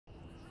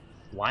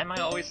Why am I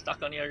always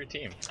stuck on the other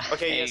team?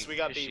 Okay, Hey, yes, we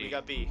got Cushy. B. We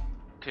got B.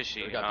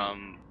 Cushy, We got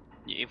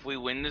if we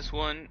win this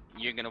one,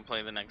 you're gonna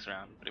play the next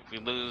round. But if we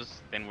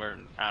lose, then we're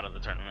out of the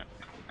tournament.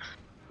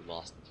 We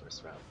lost the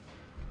first round.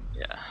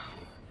 Yeah.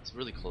 It's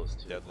really close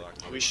too. Deadlock.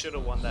 We should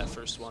have won that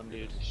first one,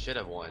 dude. Should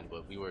have won,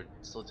 but we were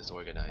still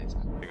disorganized.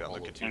 They got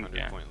like a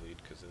 200-point lead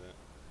because of that.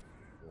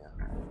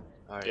 Yeah.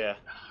 Alright. Yeah.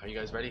 Are you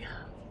guys ready?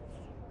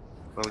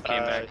 But we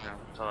came back now.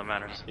 That's all that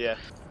matters. Yeah.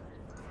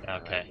 Okay.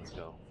 Alright, let's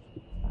go.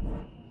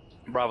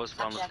 Bravo's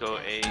spawn. Let's go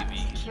A,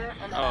 B.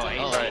 Oh, A,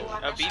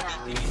 Oh. B,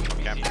 B,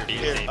 B. Capture B.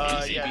 Here,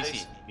 BC, yeah,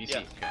 BC, BC.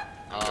 yeah.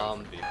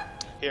 B.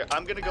 Here,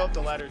 I'm gonna go up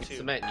the ladder too.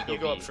 Cement, you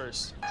go up B.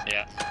 first.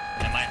 Yeah.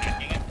 Am I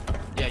hacking it?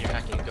 Yeah, you're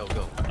hacking. Go,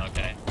 go.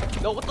 Okay.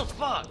 No, what the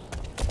fuck?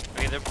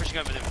 Okay, they're pushing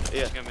up.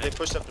 Yeah, they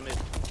pushed up the mid.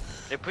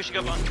 They're pushing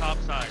up on top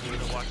side. You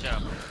gotta watch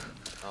out.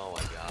 Oh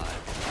my god.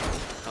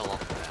 Fell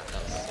off of that.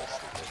 That was so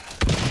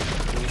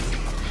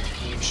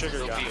stupid. Sugar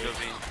Go got B, me. go B.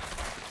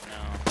 No.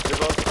 They're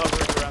both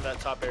hovering around that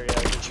top area.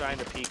 They're trying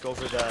to peek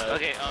over the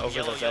Okay, over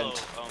yellow, the yellow.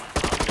 vent. I'm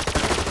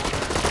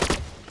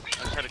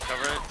gonna try to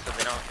cover it so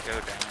they don't go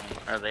down.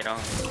 Or they don't.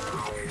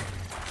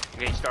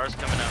 Okay, StaR's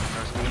coming up.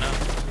 StaR's coming up.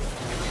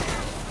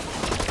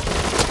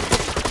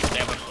 They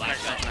have a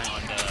flashlight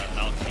on the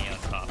balcony on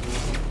top.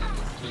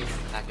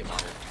 Hack him on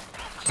it.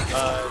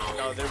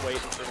 No, they're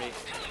waiting for me.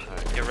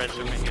 Alright. Get red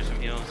zoom and here's some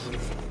heals.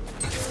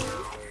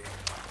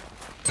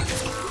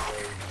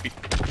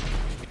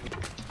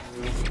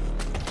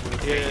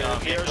 Yeah, Yeah,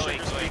 Sugar's go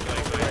peeking away, over go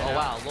right away. Oh now.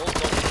 wow, low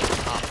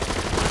top.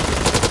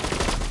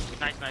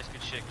 Nice,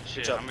 good shit, good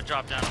shit. job. I'm gonna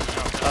drop down,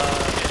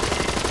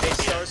 Hey,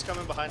 StaR's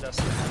coming behind us.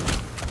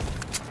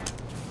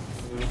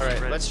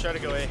 Alright, Red. let's try to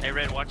go A. Hey,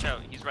 Red, watch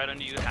out. He's right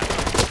under you. Half.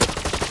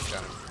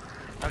 Got him.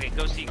 Okay,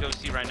 go C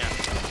right now.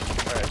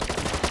 Alright.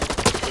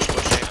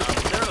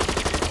 No,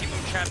 keep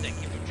him trapped in.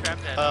 Keep him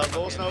trapped at.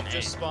 Volsnope fucking A.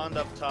 just spawned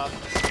up top. Yeah,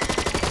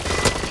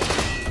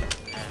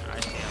 I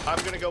see him. I'm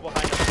gonna go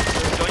behind him.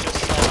 They're Going going to to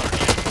StaR.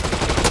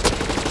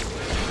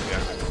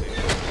 Yeah.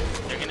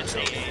 They're gonna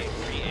stay A,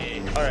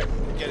 3A. Alright,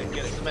 get it.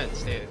 Cement,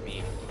 stay at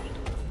B.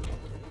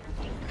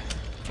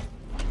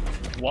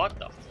 What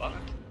the fuck?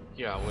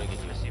 Here, I wanna get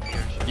you.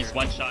 He's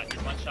one shot.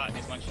 Got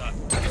you.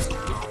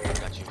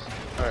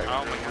 Alright.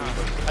 Oh my god.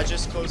 I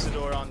just closed the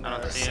door on I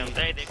don't see C. him.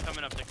 They're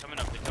coming up.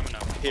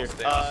 Here,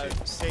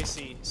 Stay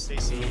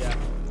Stacy, yeah.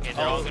 Okay,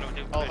 they're all gonna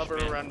do I'll push hover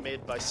mid. around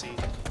mid by C.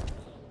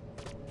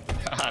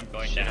 I'm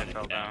going Shit, down. I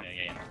fell down.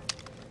 Yeah.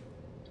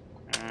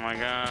 Oh my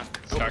god.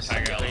 StaR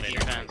Tiger Play elevator.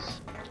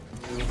 defense.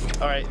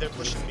 Alright, they're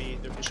pushing B.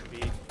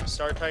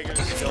 StaR Tiger's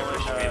going,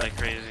 Push me like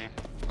crazy.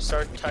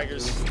 StaR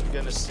Tiger's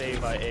gonna stay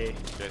by A.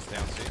 Just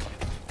down C.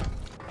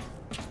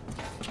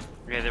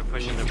 Okay, they're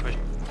pushing.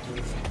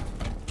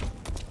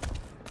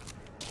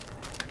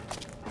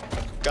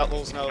 Got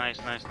Volsnope. Nice.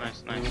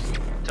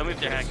 Tell me if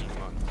they're hacking.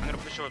 I'm gonna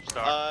push up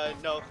StaR.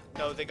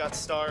 No, they got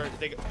StaR.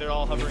 They're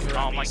all hovering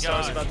around Oh me. my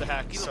StaR's god. about to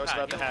hack. Heal StaR's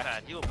about to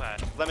hack. Heal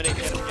pad. Lemonade,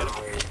 get him.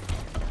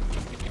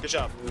 Good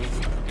job.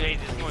 Okay,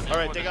 there's more.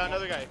 Alright, they got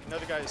another guy.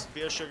 Another guy's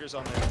beer Sugar's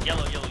on there.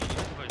 Yellow, you need to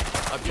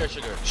push. Up here,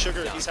 Sugar.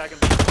 Sugar, Yeah. he's hacking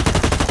B.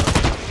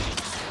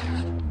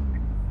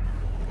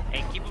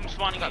 Hey, keep them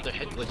spawning Got in. their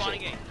Keep head them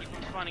glitching.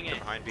 spawning in. They're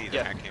behind B.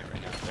 They're Yeah. hacking it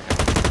right now.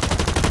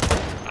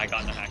 I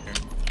got the hacker.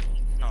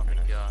 Oh my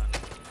god.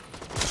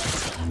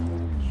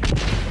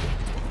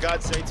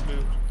 God sakes,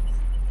 boo.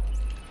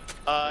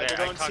 Yeah, They're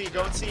going I C, talked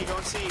go to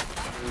C.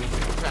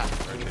 Crap.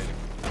 Rotating.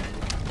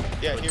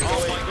 Yeah, here, go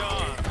Oh A. my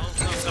god. Oh,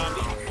 no,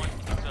 zombie.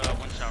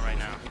 One shot right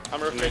now.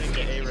 I'm rotating to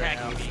A He's right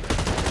now. hacking me.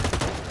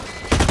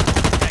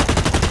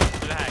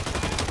 Do the hack.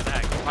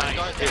 My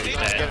god, Nice.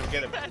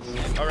 Get him.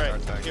 Alright,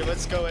 here,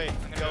 let's go A.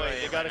 Go A.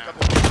 They got a right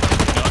couple.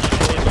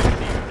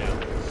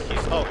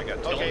 Oh,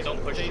 okay. Don't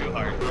push too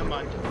hard. Never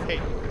mind. Hey,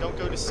 don't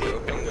go to C.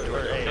 Don't go to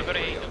A. Don't go to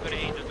A.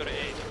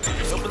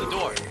 Open the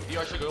door.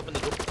 VR Sugar, open the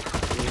door.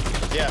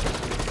 Yeah.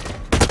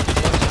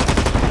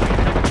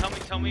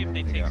 Tell me if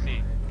they take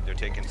C. They're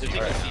taking C.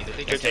 They're taking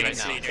C. They're taking C taking now.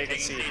 C. Taking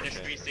C. There's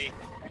 3C.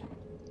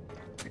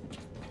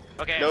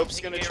 Okay. Nope's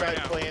I'm gonna taking A try right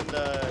now. playing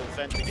the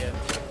vent again.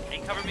 Hey,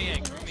 cover me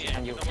in.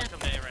 Someone come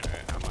to A right now.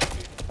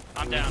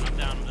 I'm down.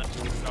 That's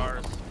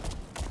StaR's.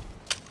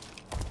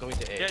 Going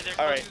to A. Yeah, they're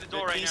Alright, closing the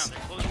door right now. They're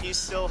closing. he's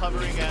still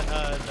hovering at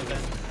the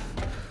vent.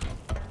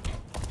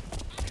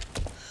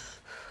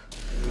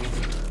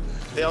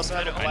 They also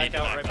have a I need to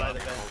blackout back right by up. the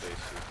vent. Hold AC.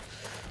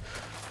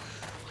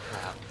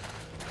 Crap.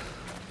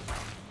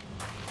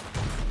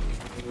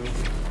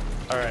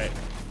 Alright.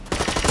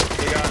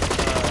 They got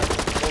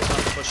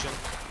Volsnope pushing.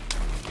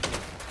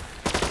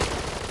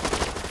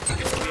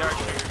 We are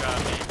Sugar got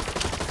me.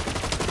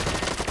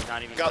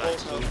 Not even Got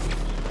close.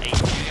 Volsnope. Hey,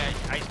 you guys,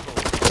 ice cold.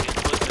 Please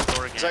close the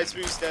door again.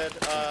 Zeitspoo's dead.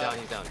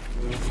 He's down.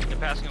 They're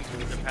passing us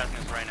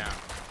right now.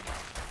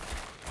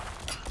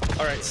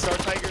 Alright, StaR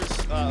Tiger's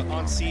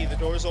on C. The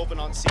door's open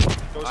on C.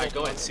 Door's Alright, open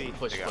go on in. C.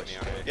 Push. They got me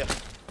on A. Yeah.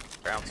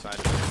 They're outside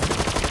of it.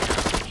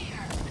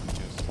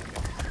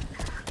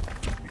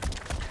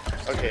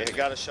 Okay, I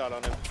got a shot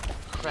on him.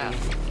 Crap.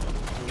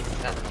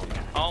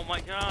 Oh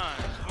my god.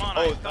 Come on,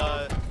 Oh, ice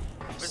cold.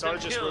 StaR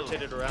just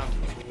rotated around.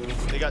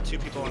 They got 2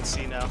 people on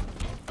C now.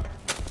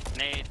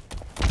 Nade.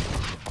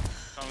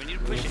 Oh, we need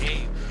to push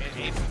A.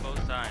 A from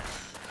both sides.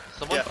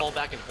 Someone fall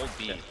back and hold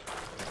B. Yeah.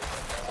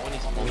 Someone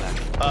needs to fall back.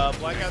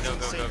 Blackout's Go, in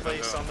the go, same go, go,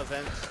 place go. on the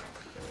vent.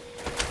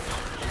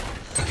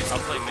 I'll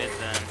play mid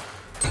then.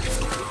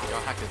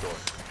 Y'all hack the door.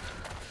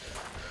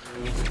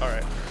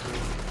 Alright.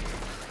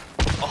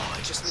 Oh, I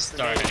just missed the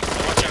StaR. nade.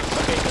 Watch out.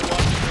 Okay, they're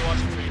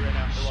watching for you right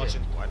now. They're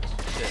watching. What?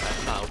 Shit,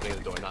 I'm not opening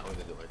the door, not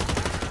opening the door.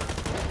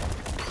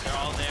 They're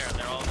all there.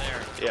 They're all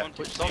there. Yeah. Someone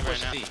push C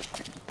right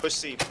Push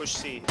C. Push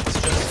C.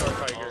 It's just StaR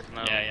now. Tiger. Oh,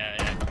 no.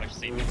 Yeah. Push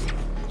C.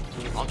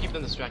 I'll keep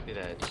them distracted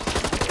edge.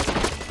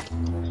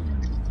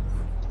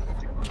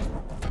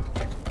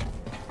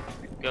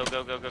 Go. I'm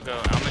gonna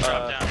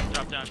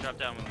drop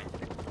down with me.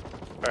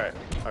 Alright.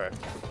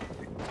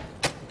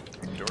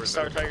 Doors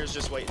StaR open. Tiger's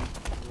just waiting.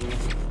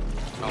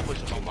 I'll push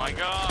them. Oh my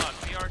god,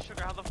 VR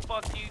Sugar, how the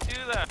fuck do you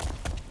do that?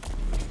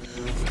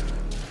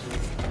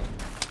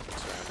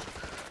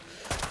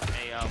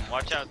 Hey,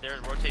 watch out, they're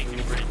rotating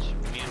the bridge.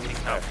 We need to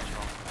take tower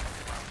control.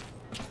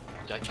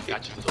 Got you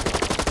to the wall.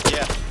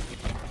 Yeah.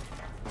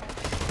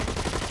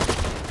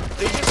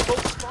 They just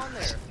both spawn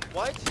there.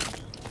 What?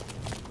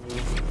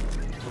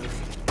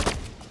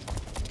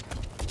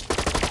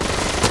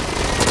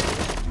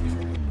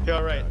 Yeah,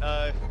 alright,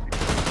 Drop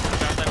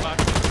that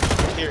box.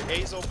 here,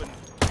 A's open.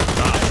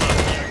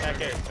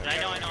 Okay. I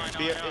know.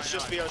 It's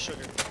just VR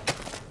Sugar.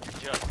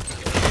 Just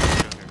Sugar.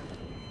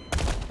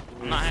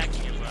 I'm not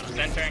hacking it, but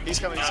Centering. He's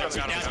coming, he's Down,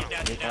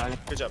 coming. down.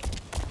 Good job.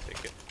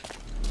 Take it.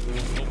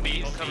 hold B,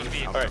 he's coming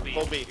B. Alright, B.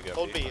 hold B. You got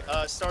Hold B. B.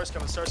 StaR's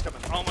coming, StaR's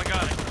coming. Oh my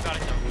god, I forgot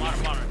it.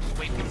 Modern.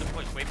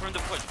 Just wait for him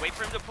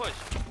to push.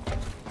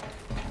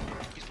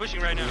 He's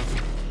pushing right now.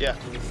 Yeah.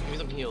 Give me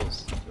some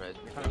heals, Red.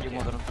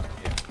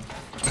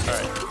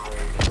 Alright.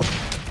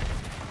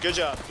 Good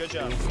job. VR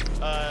Sugar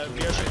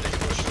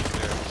push.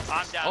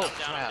 I'm down, Oh, I'm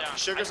crap. down.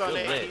 Sugar's I on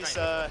feel A. lit. He's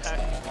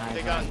hacked.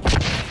 They got.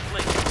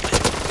 Flick.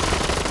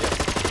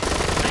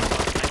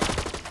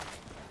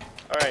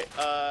 Alright,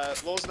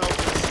 Lowell's no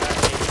is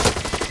hacking.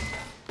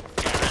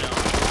 Yeah, I know.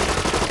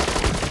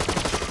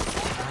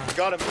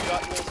 Got him, we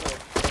got Lowell's no.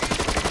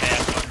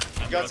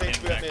 I'm Got rotating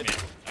Zane's back mid. mid.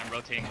 I'm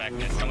rotating back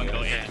mid. Someone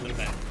go A to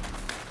defend.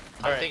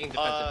 I'm Alright, taking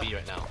defensive B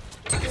right now.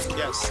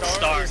 Yeah, StaR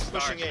StaR, is StaR,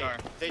 pushing StaR. A.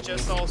 They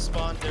just all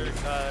spawned. They're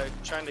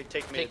trying to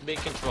take mid. Take mid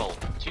control.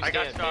 Two I stay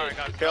got at StaR, mid.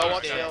 Okay, I'll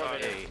watch Stay the at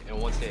elevator. A,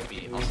 and one stay at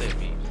B. I'll stay at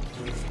B.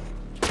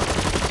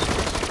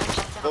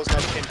 Lowell's no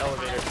came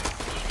elevator.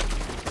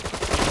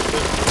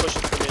 They're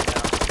pushing for mid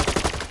now.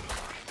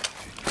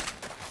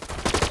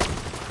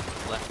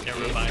 Left. They're A.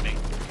 reviving.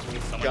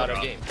 Someone Got it.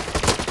 drop. Game. That's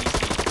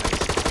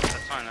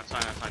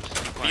fine. Just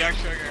keep playing. VR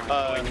Sugar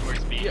going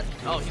towards B. Yeah.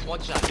 Oh, he's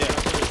one shot. Yeah.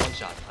 He's one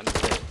shot. I'm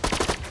dead.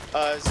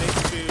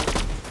 Zane's 2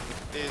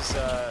 is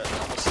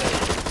almost dead.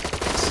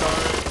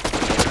 StaR.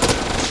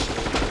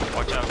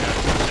 Watch out,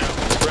 guys. Watch out.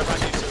 Rep on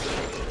you.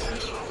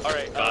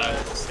 Alright,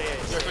 stay A.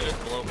 Sugar's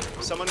below me.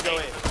 Someone go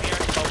A.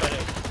 VR Help at A.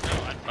 No,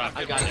 I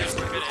got it.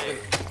 We're good at A.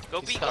 Go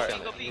B, He's go stuck B, on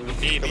go it. B.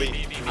 B, Go B, B.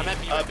 B, B. I'm at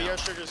B right now. VR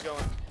Sugar's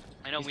going.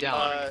 I know He's we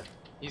down.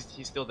 need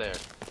He's still there.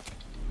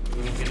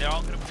 Okay, they're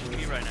all gonna push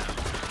B right now.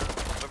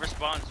 Whoever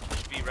spawns,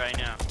 push B right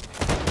now.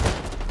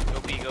 Go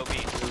B.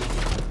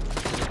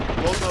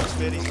 Lowell's no's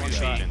mid. He's one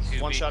shot. B.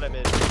 One shot at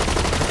mid.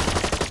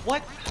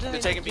 What? They're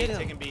taking B.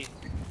 Taking B.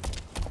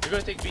 You're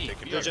gonna take B.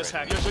 Taking They're B just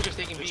right hacking. Your Sugar's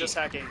taking They're B. just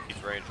hacking.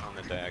 He's right on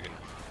the diagonal.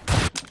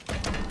 Oh,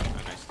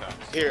 nice stop.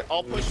 Here,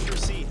 I'll push for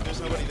C. There's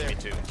nobody there. Me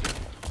too.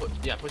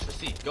 Yeah, push for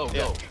C. Go, Yeah.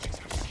 go.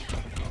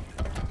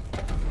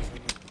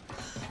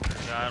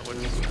 God, what's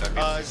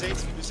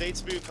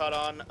Zate's boot caught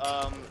on.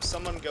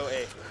 Someone go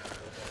A.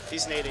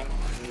 He's nading.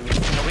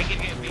 No, we can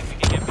get B.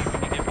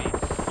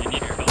 You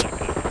need your building back.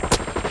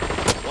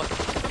 What?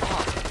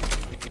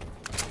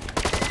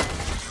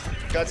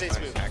 Got Zate's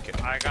Nice boot. hack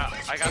it. I got B,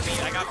 guys.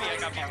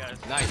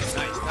 Nice.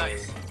 Nice,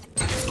 guys.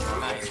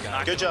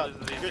 Good job.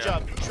 Good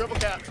job. Triple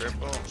cap.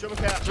 Triple. Triple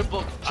cap.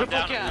 Triple I'm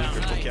down, cap. I'm down.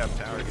 Triple Nice. cap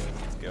tower again.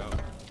 Let's go.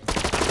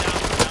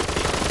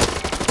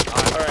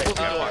 Alright, Close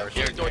the door.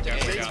 here, Close the door to here, A.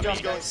 here. Zate's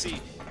boot going C.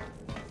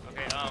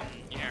 Okay,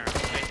 here.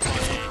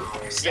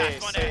 Okay, Stay,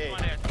 spawn stay. A.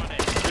 Good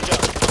job. Good job.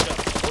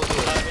 Close the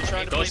door. They're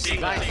trying to Go play C, C.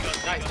 go Nice. C, go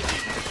C, Nice. go C.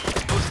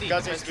 Go C.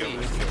 Guys, Press it's good. B.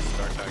 Let's go.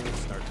 Star target.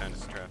 Star 10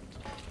 is trapped.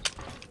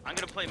 I'm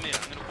gonna play mid.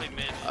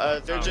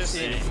 They're Oh, just.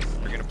 C.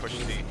 We're gonna push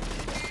C.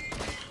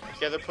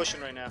 Yeah, they're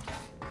pushing right now.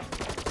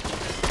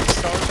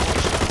 StaR's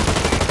one shot.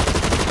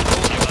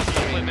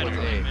 Play mid, Towards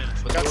play A. mid.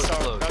 But the Got door's StaR.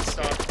 closed. Got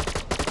StaR.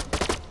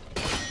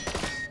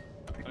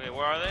 Okay,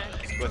 where are they?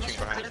 He's glitching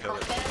behind the pillar.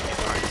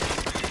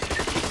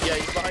 Yeah,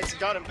 he's behind.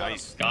 Got him. Got him.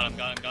 Nice. Got him.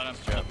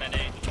 Defend A.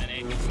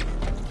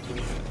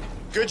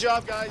 Good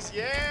job, guys.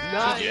 Yeah.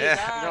 Nice.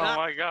 Yeah. Oh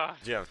my god.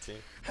 Good job, team.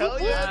 Hell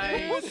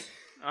yeah, dude.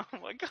 Oh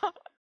my god.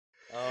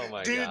 Oh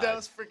my Dude, god. that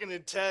was freaking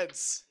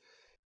intense.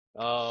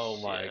 Oh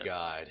my Shit.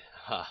 god.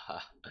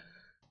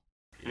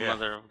 Yeah.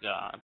 Mother of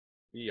God.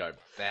 We are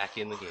back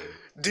in the game.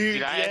 Dude, Dude,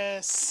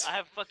 yes. I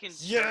have fucking church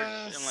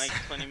Yes. in like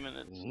 20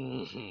 minutes.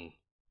 Mhm.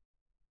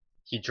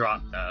 He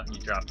dropped from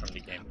the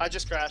game. I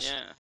just crashed.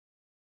 Yeah.